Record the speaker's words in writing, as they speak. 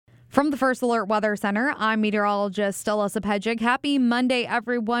From the First Alert Weather Center, I'm meteorologist Alyssa Pedgick. Happy Monday,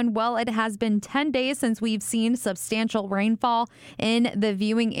 everyone. Well, it has been 10 days since we've seen substantial rainfall in the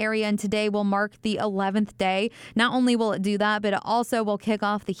viewing area, and today will mark the 11th day. Not only will it do that, but it also will kick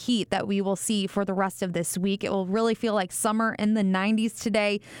off the heat that we will see for the rest of this week. It will really feel like summer in the 90s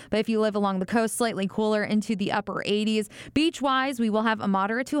today, but if you live along the coast, slightly cooler into the upper 80s. Beach-wise, we will have a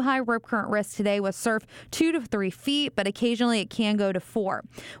moderate to high rip current risk today with surf 2 to 3 feet, but occasionally it can go to 4.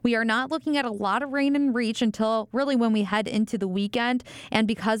 We are not looking at a lot of rain in reach until really when we head into the weekend. And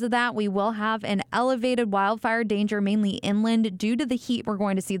because of that, we will have an elevated wildfire danger, mainly inland, due to the heat we're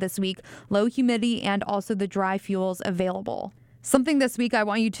going to see this week, low humidity, and also the dry fuels available. Something this week I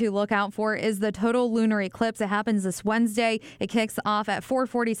want you to look out for is the total lunar eclipse. It happens this Wednesday. It kicks off at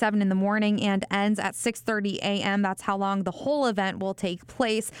 4:47 in the morning and ends at 6:30 a.m. That's how long the whole event will take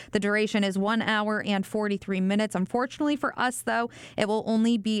place. The duration is 1 hour and 43 minutes. Unfortunately for us, though, it will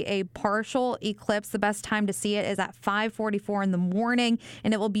only be a partial eclipse. The best time to see it is at 5:44 in the morning,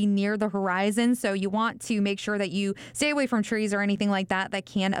 and it will be near the horizon. So you want to make sure that you stay away from trees or anything like that that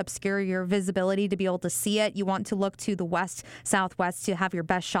can obscure your visibility to be able to see it. You want to look to the west, southwest to have your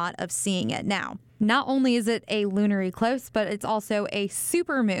best shot of seeing it. Now, not only is it a lunar eclipse, but it's also a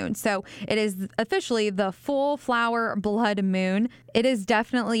supermoon. So it is officially the full flower blood moon. It is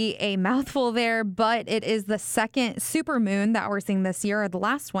definitely a mouthful there, but it is the second supermoon that we're seeing this year, or the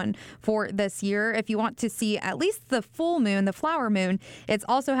last one for this year. If you want to see at least the full moon, the flower moon, it's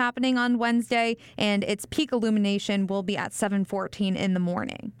also happening on Wednesday, and its peak illumination will be at 7:14 in the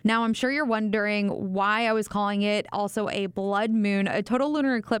morning. Now, I'm sure you're wondering why I was calling it also a blood moon. A total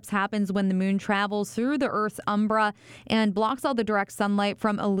lunar eclipse happens when the moon travels through the Earth's umbra and blocks all the direct sunlight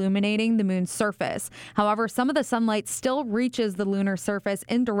from illuminating the moon's surface. However, some of the sunlight still reaches the lunar surface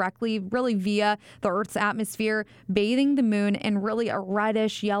indirectly, really via the Earth's atmosphere, bathing the moon in really a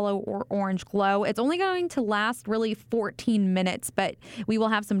reddish yellow or orange glow. It's only going to last really 14 minutes, but we will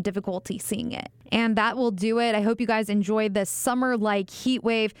have some difficulty seeing it. And that will do it. I hope you guys enjoyed this summer-like heat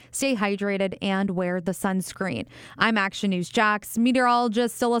wave. Stay hydrated and wear the sunscreen. I'm Action News Jax,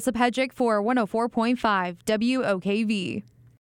 meteorologist Alyssa Pedgick for 104.5 WOKV.